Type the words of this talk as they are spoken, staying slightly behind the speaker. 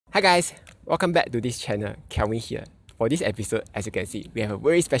Hi guys, welcome back to this channel. Kelvin here. For this episode, as you can see, we have a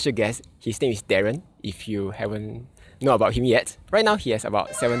very special guest. His name is Daren, if you haven't know about him yet. Right now, he has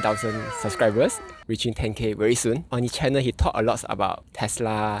about 7,000 subscribers, reaching 10k very soon. On his channel, he talks a lot about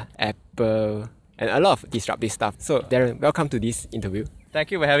Tesla, Apple, and a lot of disruptive stuff. So Daren, welcome to this interview.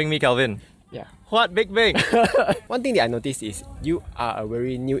 Thank you for having me, Kelvin. Yeah. What big? One thing that I noticed is you are a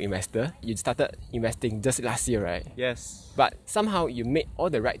very new investor. You started investing just last year, right? Yes. But somehow you made all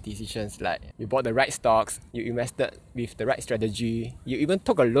the right decisions, like you bought the right stocks, you invested with the right strategy, you even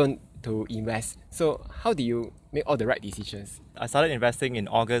took a loan to invest. So how do you make all the right decisions? I started investing in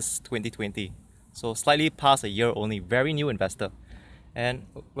August 2020. So slightly past a year only, very new investor. And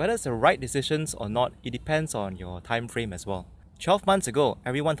whether it's the right decisions or not, it depends on your time frame as well. 12 months ago,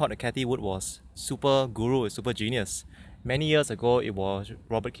 everyone thought that Cathie Wood was super guru, super genius. Many years ago, it was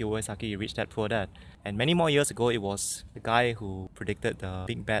Robert Kiyosaki, Rich Dad Poor Dad. And many more years ago, it was the guy who predicted the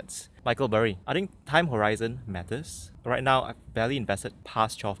big bets, Michael Burry. I think time horizon matters. Right now, I've barely invested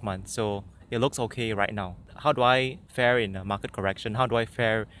past 12 months, so it looks okay right now. How do I fare in a market correction? How do I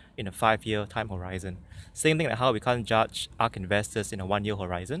fare in a 5-year time horizon? Same thing like how we can't judge ARK investors in a 1-year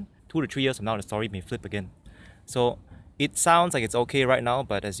horizon. 2 to 3 years from now, the story may flip again. So it sounds like it's okay right now,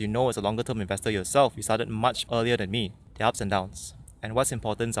 but as you know, as a longer-term investor yourself, you started much earlier than me. The ups and downs. And what's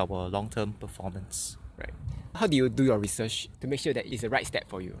important is our long-term performance. Right. How do you do your research to make sure that it's the right step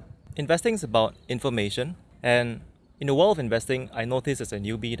for you? Investing is about information. And in the world of investing, I noticed as a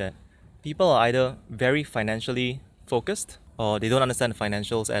newbie that people are either very financially focused or they don't understand the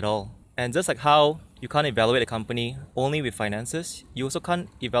financials at all. And just like how you can't evaluate a company only with finances, you also can't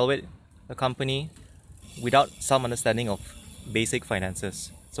evaluate a company without some understanding of basic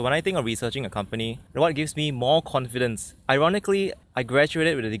finances. So when I think of researching a company, what gives me more confidence? Ironically, I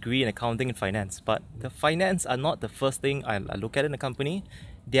graduated with a degree in accounting and finance, but the finance are not the first thing I look at in a company.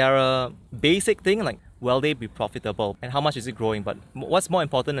 They are a basic thing like, will they be profitable and how much is it growing? But what's more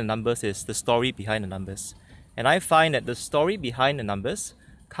important than numbers is the story behind the numbers. And I find that the story behind the numbers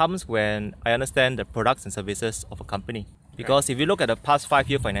comes when I understand the products and services of a company. Because if you look at the past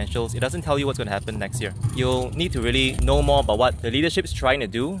 5-year financials, it doesn't tell you what's going to happen next year. You'll need to really know more about what the leadership is trying to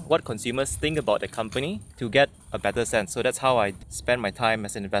do, what consumers think about the company to get a better sense. So that's how I spend my time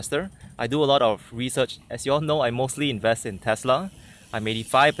as an investor. I do a lot of research. As you all know, I mostly invest in Tesla. I'm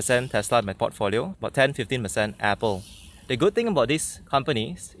 85% Tesla in my portfolio, about 10-15% Apple. The good thing about these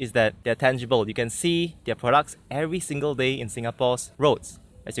companies is that they're tangible. You can see their products every single day in Singapore's roads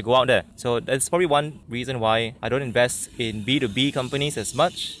as you go out there. So that's probably one reason why I don't invest in B2B companies as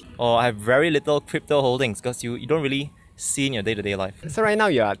much, or I have very little crypto holdings because you don't really see in your day-to-day life. So right now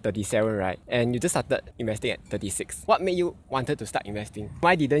you are 37, right? And you just started investing at 36. What made you wanted to start investing?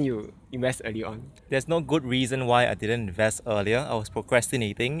 Why didn't you invest early on? There's no good reason why I didn't invest earlier. I was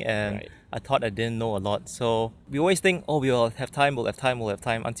procrastinating and Right. I thought I didn't know a lot. So we always think, oh, we'll have time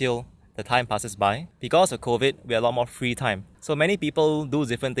until the time passes by. Because of COVID, we have a lot more free time. So many people do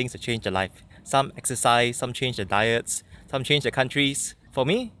different things to change their life. Some exercise, some change their diets, some change their countries. For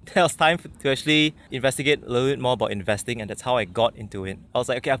me, there was time to actually investigate a little bit more about investing, and that's how I got into it. I was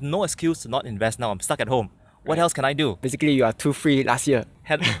like, okay, I have no excuse to not invest now. I'm stuck at home. What else can I do? Basically, you are too free last year.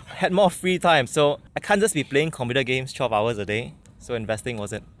 Had more free time, so I can't just be playing computer games 12 hours a day. So investing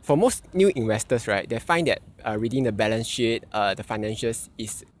wasn't. For most new investors, right, they find that reading the balance sheet, the financials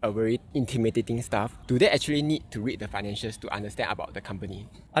is a very intimidating stuff. Do they actually need to read the financials to understand about the company?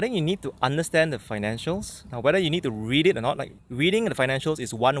 I think you need to understand the financials. Now, whether you need to read it or not, like reading the financials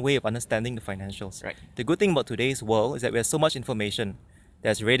is one way of understanding the financials. Right. The good thing about today's world is that we have so much information.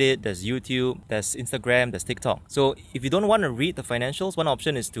 There's Reddit, there's YouTube, there's Instagram, there's TikTok. So if you don't want to read the financials, one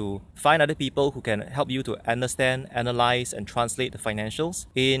option is to find other people who can help you to understand, analyze, and translate the financials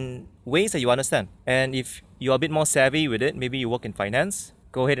in ways that you understand. And if you're a bit more savvy with it, maybe you work in finance,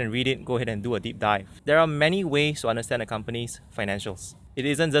 go ahead and read it, go ahead and do a deep dive. There are many ways to understand a company's financials. It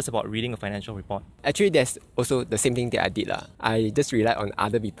isn't just about reading a financial report. Actually, there's also the same thing that I did. I just rely on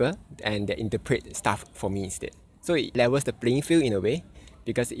other people and they interpret stuff for me instead. So it levels the playing field in a way,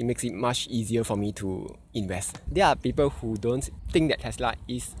 because it makes it much easier for me to invest. There are people who don't think that Tesla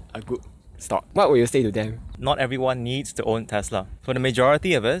is a good stock. What will you say to them? Not everyone needs to own Tesla. For the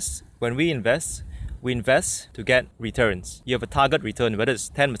majority of us, when we invest to get returns. You have a target return, whether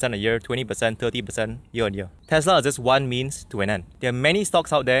it's 10% a year, 20%, 30% year on year. Tesla is just one means to an end. There are many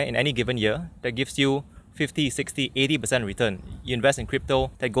stocks out there in any given year that gives you 50, 60, 80% return. You invest in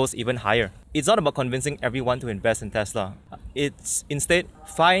crypto, that goes even higher. It's not about convincing everyone to invest in Tesla. It's instead,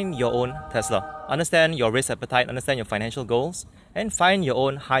 find your own Tesla. Understand your risk appetite, understand your financial goals, and find your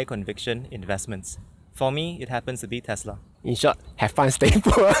own high conviction investments. For me, it happens to be Tesla. In short, have fun staying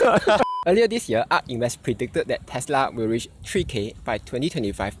poor. Earlier this year, ARK Invest predicted that Tesla will reach 3K by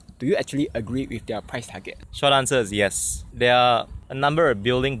 2025. Do you actually agree with their price target? Short answer is yes. There are a number of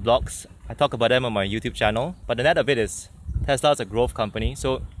building blocks. I talk about them on my YouTube channel, but the net of it is Tesla is a growth company.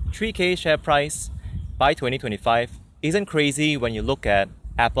 So 3K share price by 2025 isn't crazy when you look at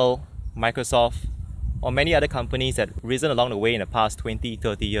Apple, Microsoft, or many other companies that risen along the way in the past 20,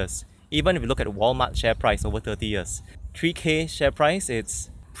 30 years. Even if you look at Walmart share price over 30 years. 3K share price, it's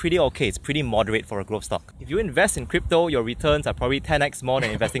pretty okay. It's pretty moderate for a growth stock. If you invest in crypto, your returns are probably 10x more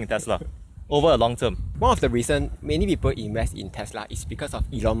than investing in Tesla over a long term. One of the reasons many people invest in Tesla is because of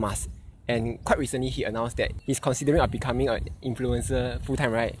Elon Musk. And quite recently, he announced that he's considering becoming an influencer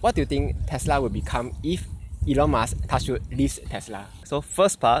full-time, right? What do you think Tesla will become if Elon Musk leaves Tesla? So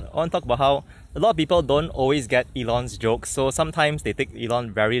first part, I want to talk about how a lot of people don't always get Elon's jokes. So sometimes they take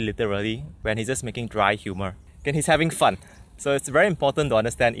Elon very literally when he's just making dry humor. And he's having fun. So it's very important to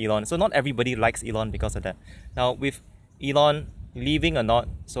understand Elon. So not everybody likes Elon because of that. Now with Elon leaving or not,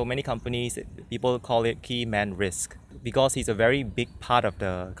 so many companies, people call it key man risk because he's a very big part of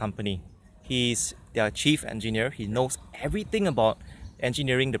the company. He's their chief engineer. He knows everything about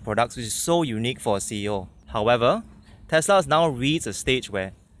engineering the products, which is so unique for a CEO. However, Tesla has now reached a stage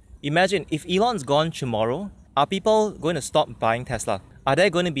where, imagine if Elon's gone tomorrow, are people going to stop buying Tesla? Are there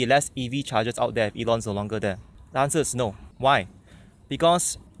going to be less EV chargers out there if Elon's no longer there? The answer is no. Why?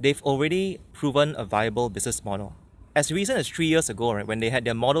 Because they've already proven a viable business model. As recent as 3 years ago, right, when they had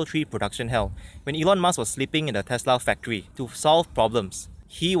their Model 3 production hell, when Elon Musk was sleeping in the Tesla factory to solve problems,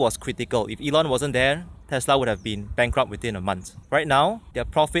 he was critical. If Elon wasn't there, Tesla would have been bankrupt within a month. Right now, their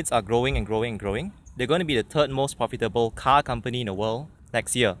profits are growing and growing and growing. They're going to be the third most profitable car company in the world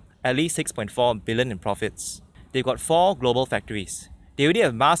next year, at least 6.4 billion in profits. They've got 4 global factories. They already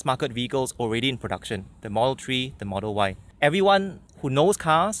have mass market vehicles already in production, the Model 3, the Model Y. Everyone who knows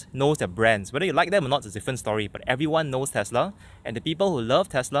cars knows their brands. Whether you like them or not is a different story, but everyone knows Tesla, and the people who love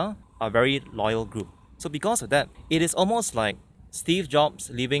Tesla are a very loyal group. So because of that, it is almost like Steve Jobs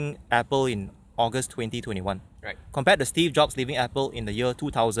leaving Apple in August 2021. Right. Compared to Steve Jobs leaving Apple in the year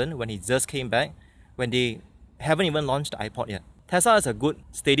 2000 when he just came back, when they haven't even launched the iPod yet. Tesla is a good,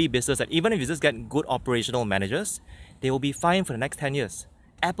 steady business that even if you just get good operational managers, they will be fine for the next 10 years.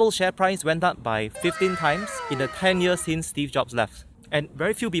 Apple's share price went up by 15 times in the 10 years since Steve Jobs left. And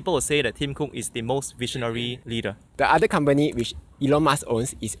very few people will say that Tim Cook is the most visionary leader. The other company which Elon Musk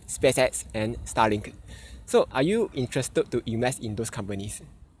owns is SpaceX and Starlink. So are you interested to invest in those companies?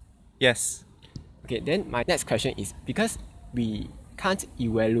 Yes. Okay, then my next question is, because we can't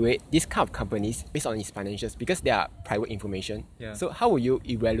evaluate this kind of companies based on its financials because they are private information. Yeah. So how will you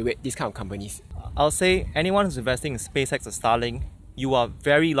evaluate these kind of companies? I'll say anyone who's investing in SpaceX or Starlink, you are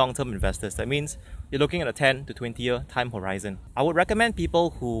very long-term investors. That means you're looking at a 10 to 20-year time horizon. I would recommend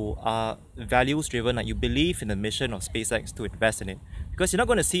people who are values-driven, like you believe in the mission of SpaceX, to invest in it because you're not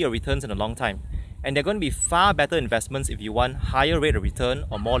going to see your returns in a long time. And they're going to be far better investments if you want higher rate of return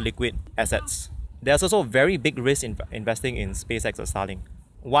or more liquid assets. There's also a very big risk in investing in SpaceX or Starlink.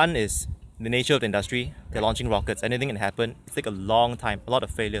 One is the nature of the industry. They're launching rockets. Anything can happen. It's like a long time, a lot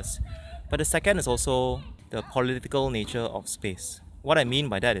of failures. But the second is also the political nature of space. What I mean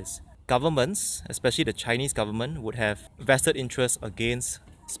by that is governments, especially the Chinese government, would have vested interest against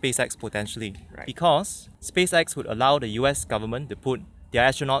SpaceX potentially. Right. Because SpaceX would allow the US government to put their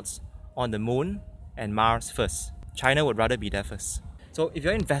astronauts on the moon and Mars first. China would rather be there first. So if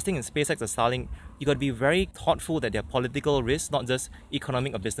you're investing in SpaceX or Starlink, you got to be very thoughtful that they're political risks, not just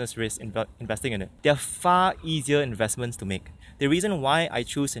economic or business risks investing in it. They're far easier investments to make. The reason why I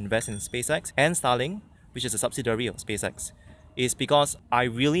choose to invest in SpaceX and Starlink, which is a subsidiary of SpaceX, is because I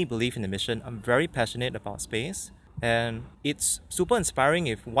really believe in the mission. I'm very passionate about space, and it's super inspiring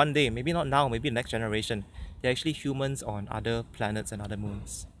if one day, maybe not now, maybe the next generation, there are actually humans on other planets and other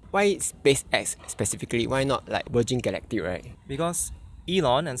moons. Why SpaceX specifically? Why not like Virgin Galactic, right? Because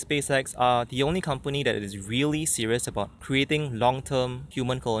Elon and SpaceX are the only company that is really serious about creating long-term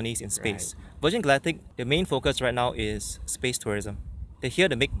human colonies in space. Right. Virgin Galactic, the main focus right now is space tourism. They're here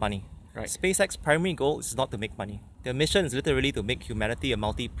to make money. Right. SpaceX's primary goal is not to make money. Their mission is literally to make humanity a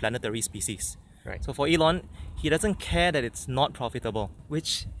multi-planetary species. Right. So for Elon, he doesn't care that it's not profitable,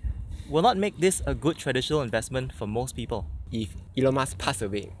 which will not make this a good traditional investment for most people. If Elon Musk passed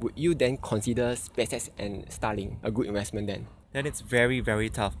away, would you then consider SpaceX and Starlink a good investment then? Then it's very, very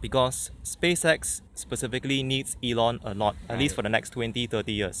tough because SpaceX specifically needs Elon a lot, at least for the next 20,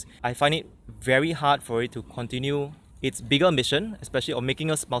 30 years. I find it very hard for it to continue its bigger mission, especially of making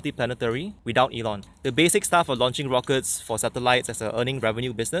us multi-planetary, without Elon. The basic stuff of launching rockets for satellites as an earning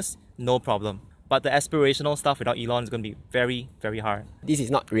revenue business, no problem. But the aspirational stuff without Elon is going to be very, very hard. This is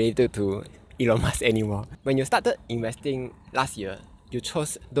not related to Elon Musk anymore. When you started investing last year, you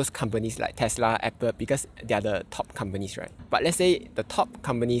chose those companies like Tesla, Apple because they are the top companies, right? But let's say the top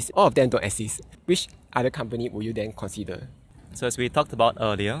companies, all of them don't exist. Which other company would you then consider? So as we talked about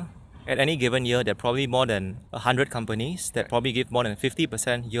earlier, at any given year, there are probably more than 100 companies that probably give more than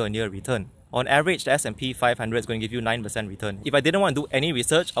 50% year-on-year return. On average, the S&P 500 is going to give you 9% return. If I didn't want to do any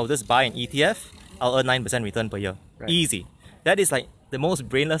research, I'll just buy an ETF, I'll earn 9% return per year. Right. Easy. That is like the most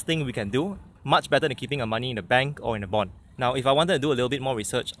brainless thing we can do, much better than keeping our money in a bank or in a bond. Now, if I wanted to do a little bit more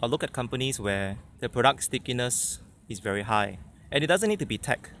research, I'll look at companies where the product stickiness is very high. And it doesn't need to be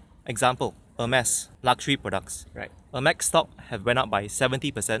tech. Example, Hermes, luxury products. Right. Hermes stock have went up by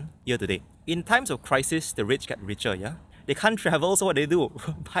 70% year to date. In times of crisis, the rich get richer, yeah? They can't travel, so what they do?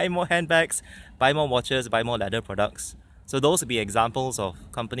 Buy more handbags, buy more watches, buy more leather products. So those would be examples of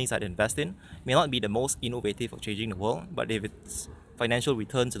companies I'd invest in. May not be the most innovative of changing the world, but if it's financial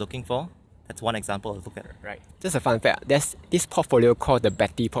returns you're looking for, that's one example to look at. Right. Just a fun fact, there's this portfolio called the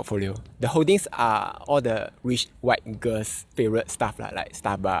Betty portfolio. The holdings are all the rich white girls' favorite stuff like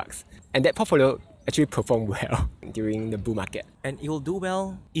Starbucks. And that portfolio actually performed well during the bull market. And it will do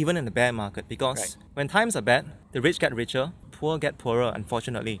well even in the bear market because when times are bad, the rich get richer, poor get poorer,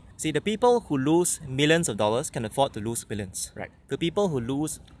 unfortunately. See, the people who lose millions of dollars can afford to lose billions. Right. The people who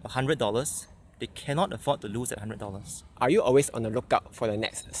lose $100, they cannot afford to lose that $100. Are you always on the lookout for the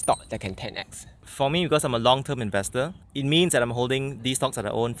next stock that can 10x? For me, because I'm a long-term investor, it means that I'm holding these stocks that I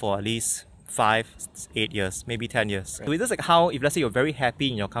own for at least 5, 8 years, maybe 10 years. Right. So it's just like how, if let's say you're very happy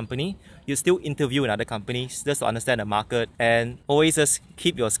in your company, you still interview in other companies just to understand the market and always just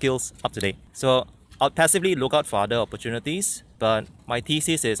keep your skills up to date. So I'll passively look out for other opportunities, but my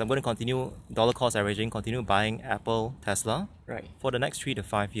thesis is I'm going to continue dollar cost averaging, continue buying Apple, Tesla for the next 3 to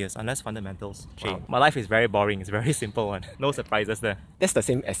 5 years, unless fundamentals change. Wow. My life is very boring. It's a very simple one. No surprises there. That's the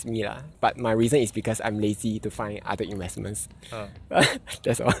same as me, but my reason is because I'm lazy to find other investments.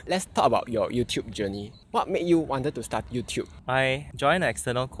 That's all. Let's talk about your YouTube journey. What made you wanted to start YouTube? I joined an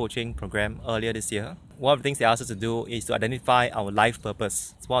external coaching program earlier this year. One of the things they asked us to do is to identify our life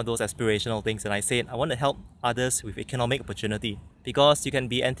purpose. It's one of those aspirational things, and I said I want to help others with economic opportunity because you can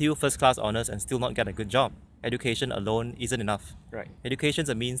be NTU first class honours and still not get a good job. Education alone isn't enough. Right. Education is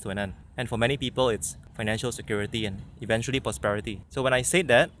a means to an end. And for many people, it's financial security and eventually prosperity. So when I said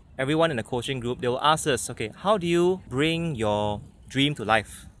that, everyone in the coaching group, they will ask us, okay, how do you bring your dream to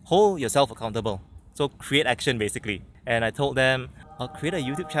life? Hold yourself accountable. So create action basically. And I told them, I'll create a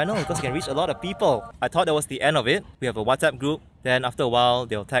YouTube channel because you can reach a lot of people. I thought that was the end of it. We have a WhatsApp group. Then after a while,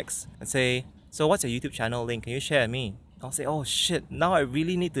 they'll text and say, so what's your YouTube channel link? Can you share with me? I'll say, oh shit, now I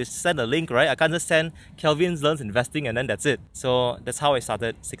really need to send a link, right? I can't just send Kelvin learns investing and then that's it. So that's how I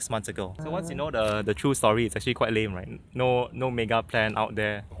started 6 months ago. So once you know the true story, it's actually quite lame, right? No mega plan out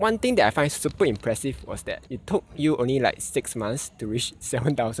there. One thing that I find super impressive was that it took you only like 6 months to reach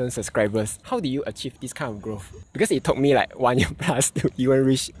 7,000 subscribers. How did you achieve this kind of growth? Because it took me like 1 year plus to even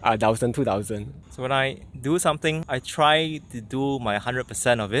reach 1,000, 2,000. So when I do something, I try to do my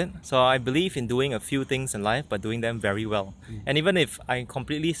 100% of it. So I believe in doing a few things in life, but doing them very well. And even if I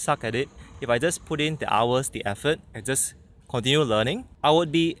completely suck at it, if I just put in the hours, the effort, and just continue learning, I would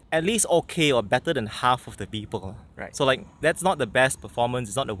be at least okay or better than half of the people. Right. So like, that's not the best performance,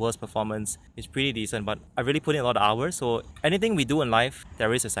 it's not the worst performance, it's pretty decent, but I really put in a lot of hours. So anything we do in life,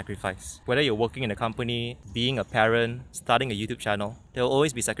 there is a sacrifice. Whether you're working in a company, being a parent, starting a YouTube channel, there will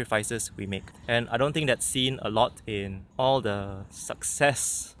always be sacrifices we make. And I don't think that's seen a lot in all the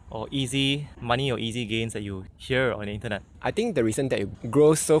success or easy money or easy gains that you hear on the internet. I think the reason that you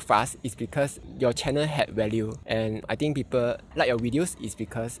grow so fast is because your channel had value, and I think people like your videos is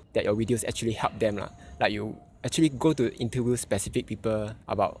because that your videos actually help them. Like you actually go to interview specific people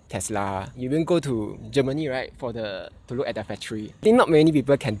about Tesla. You even go to Germany, right, to look at the factory. I think not many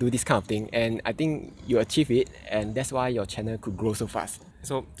people can do this kind of thing, and I think you achieve it, and that's why your channel could grow so fast.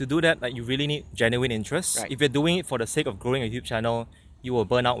 So to do that, like, you really need genuine interest. Right. If you're doing it for the sake of growing a YouTube channel, you will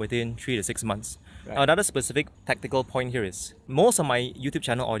burn out within 3 to 6 months. Right. Now, another specific tactical point here is most of my YouTube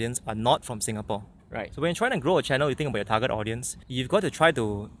channel audience are not from Singapore. Right. So when you're trying to grow a channel, you think about your target audience. You've got to try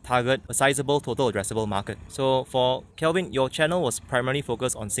to target a sizable total addressable market. So for Kelvin, your channel was primarily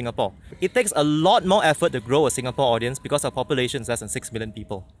focused on Singapore. It takes a lot more effort to grow a Singapore audience because our population is less than 6 million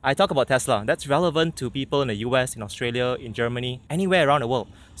people. I talk about Tesla. That's relevant to people in the US, in Australia, in Germany, anywhere around the world.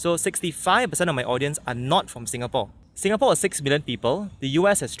 So 65% of my audience are not from Singapore. Singapore has 6 million people, the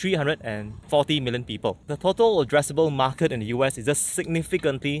US has 340 million people. The total addressable market in the US is just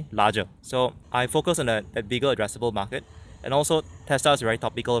significantly larger. So I focus on that bigger addressable market. And also, Tesla is very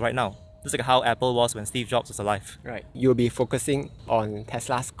topical right now. Just like how Apple was when Steve Jobs was alive. Right. You'll be focusing on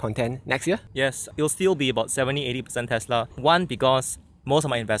Tesla's content next year? Yes, it'll still be about 70-80% Tesla. One, because most of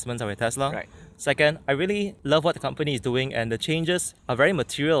my investments are with Tesla. Right. Second, I really love what the company is doing, and the changes are very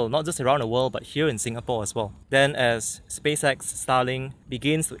material, not just around the world, but here in Singapore as well. Then as SpaceX, Starlink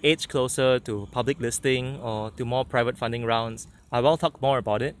begins to edge closer to public listing or to more private funding rounds, I will talk more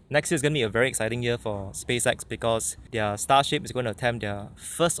about it. Next year is going to be a very exciting year for SpaceX because their Starship is going to attempt their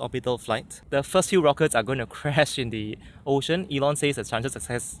first orbital flight. The first few rockets are going to crash in the ocean. Elon says the chances of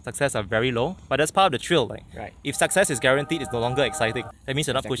success are very low, but that's part of the thrill. Right. If success is guaranteed, it's no longer exciting. That means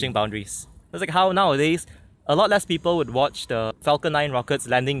you're not pushing boundaries. It's like how nowadays, a lot less people would watch the Falcon 9 rockets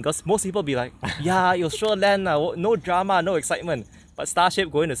landing because most people be like, yeah, you'll sure land, no drama, no excitement. But Starship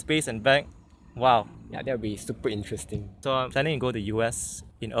going to space and back, wow. Yeah, that would be super interesting. So I'm planning to go to the US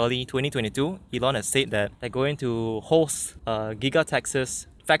in early 2022. Elon has said that they're going to host a Giga Texas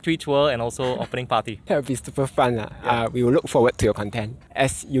factory tour and also opening party. That would be super fun. We will look forward to your content.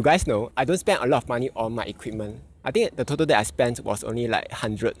 As you guys know, I don't spend a lot of money on my equipment. I think the total that I spent was only like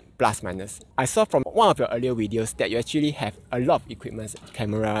 100 plus minus. I saw from one of your earlier videos that you actually have a lot of equipment,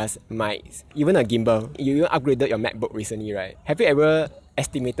 cameras, mics, even a gimbal. You even upgraded your MacBook recently, right? Have you ever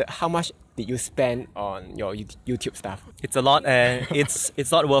estimated how much did you spend on your YouTube stuff? It's a lot and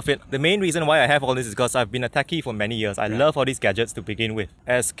it's not worth it. The main reason why I have all this is because I've been a techie for many years. I love all these gadgets to begin with.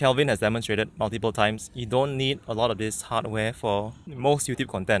 As Kelvin has demonstrated multiple times, you don't need a lot of this hardware for most YouTube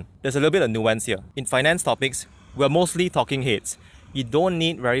content. There's a little bit of nuance here. In finance topics, we're mostly talking heads. You don't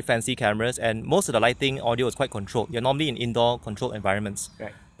need very fancy cameras and most of the lighting, audio is quite controlled. You're normally in indoor controlled environments.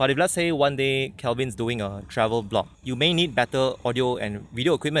 Right. But if let's say one day Kelvin's doing a travel blog, you may need better audio and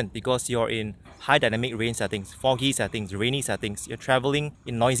video equipment because you're in high dynamic range settings, foggy settings, rainy settings. You're traveling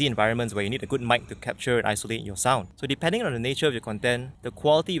in noisy environments where you need a good mic to capture and isolate your sound. So depending on the nature of your content, the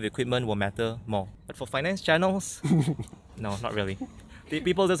quality of equipment will matter more. But for finance channels, no, not really.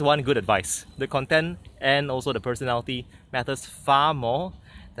 People just want good advice. The content and also the personality matters far more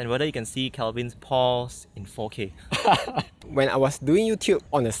than whether you can see Kelvin's paws in 4K. When I was doing YouTube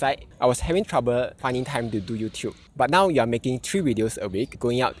on the side, I was having trouble finding time to do YouTube. But now you are making 3 videos a week,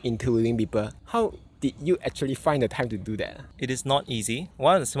 going out interviewing people. How did you actually find the time to do that? It is not easy.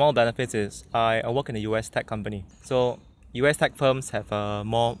 One of the small benefits is I work in a US tech company. So US tech firms have a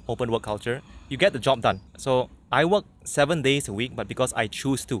more open work culture. You get the job done. So I work 7 days a week, but because I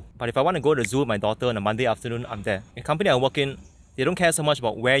choose to. But if I want to go to the zoo with my daughter on a Monday afternoon, I'm there. In the company I work in, they don't care so much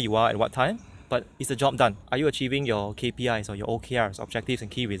about where you are at what time, but is the job done? Are you achieving your KPIs or your OKRs, objectives and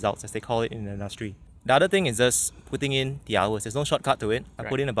key results as they call it in the industry? The other thing is just putting in the hours. There's no shortcut to it. I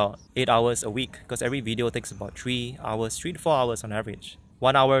put in about 8 hours a week because every video takes about 3 hours, 3 to 4 hours on average.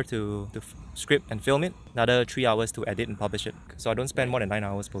 1 hour to script and film it, another 3 hours to edit and publish it. So I don't spend more than 9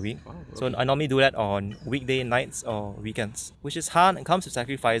 hours per week. Oh, okay. So I normally do that on weekday nights or weekends, which is hard and comes with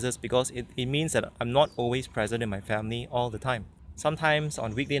sacrifices because it means that I'm not always present in my family all the time. Sometimes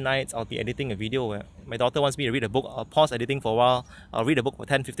on weekday nights, I'll be editing a video where my daughter wants me to read a book. I'll pause editing for a while. I'll read a book for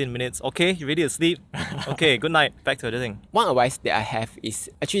 10-15 minutes. Okay, you ready to sleep? Okay, good night. Back to editing. One advice that I have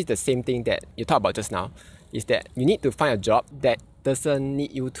is actually the same thing that you talked about just now, is that you need to find a job that doesn't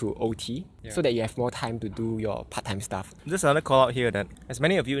need you to OT so that you have more time to do your part-time stuff. Just another call out here that, as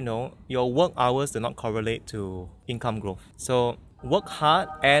many of you know, your work hours do not correlate to income growth. So work hard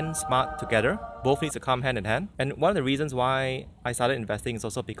and smart together. Both need to come hand in hand. And one of the reasons why I started investing is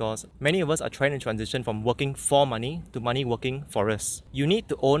also because many of us are trying to transition from working for money to money working for us. You need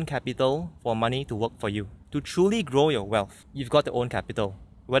to own capital for money to work for you. To truly grow your wealth, you've got to own capital.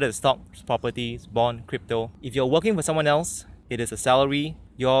 Whether it's stocks, properties, bond, crypto. If you're working for someone else, it is a salary.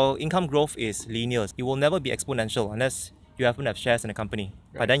 Your income growth is linear. It will never be exponential unless you happen to have shares in a company.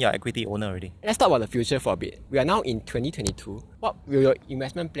 But then you're equity owner already. Let's talk about the future for a bit. We are now in 2022. What will your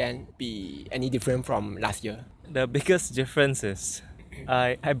investment plan be any different from last year? The biggest difference is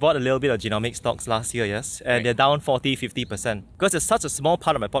I bought a little bit of genomic stocks last year, yes, and they're down 40-50%. Because it's such a small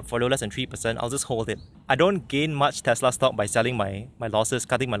part of my portfolio, less than 3%, I'll just hold it. I don't gain much Tesla stock by selling my losses,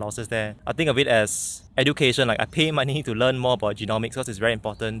 cutting my losses there. I think of it as education, like I pay money to learn more about genomics because it's very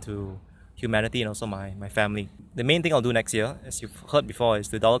important to humanity and also my family. The main thing I'll do next year, as you've heard before, is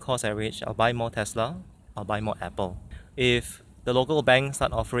the dollar cost average. I'll buy more Tesla, I'll buy more Apple. If the local banks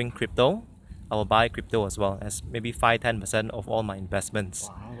start offering crypto, I will buy crypto as well, as maybe 5-10% of all my investments.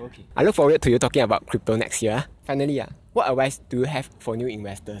 Wow, okay. I look forward to you talking about crypto next year. Finally, what advice do you have for new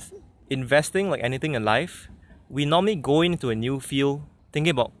investors? Investing, like anything in life, we normally go into a new field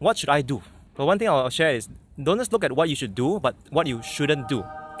thinking about what should I do. But one thing I'll share is don't just look at what you should do, but what you shouldn't do.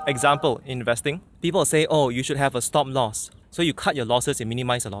 Example, investing, people say, oh, you should have a stop loss. So you cut your losses and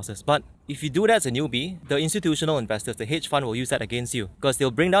minimize the losses. But if you do that as a newbie, the institutional investors, the hedge fund, will use that against you because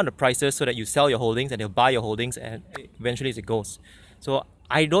they'll bring down the prices so that you sell your holdings and they'll buy your holdings and eventually it goes. So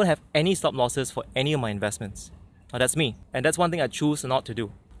I don't have any stop losses for any of my investments. Now that's me. And that's one thing I choose not to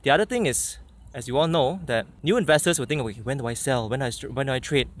do. The other thing is, as you all know, that new investors will think, okay, when do I sell? When do I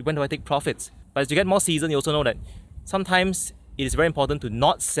trade? When do I take profits? But as you get more seasoned, you also know that sometimes it is very important to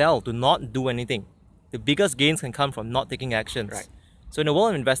not sell, to not do anything. The biggest gains can come from not taking actions. Right. So in the world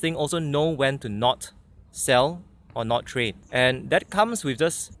of investing, also know when to not sell or not trade. And that comes with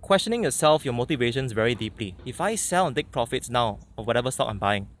just questioning yourself, your motivations very deeply. If I sell and take profits now of whatever stock I'm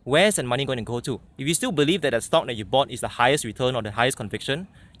buying, where's that money going to go to? If you still believe that stock that you bought is the highest return or the highest conviction,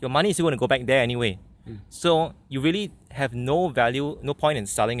 your money is still going to go back there anyway. So you really have no value, no point in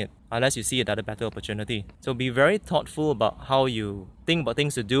selling it unless you see another better opportunity. So be very thoughtful about how you think about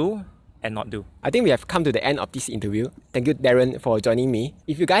things to do and not do. I think we have come to the end of this interview. Thank you, Daren, for joining me.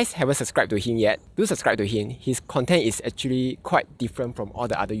 If you guys haven't subscribed to him yet, do subscribe to him. His content is actually quite different from all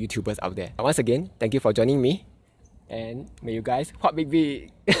the other YouTubers out there. Once again, thank you for joining me. And may you guys what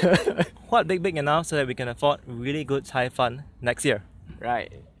big. What big enough so that we can afford really good Thai fun next year.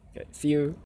 Right. See you.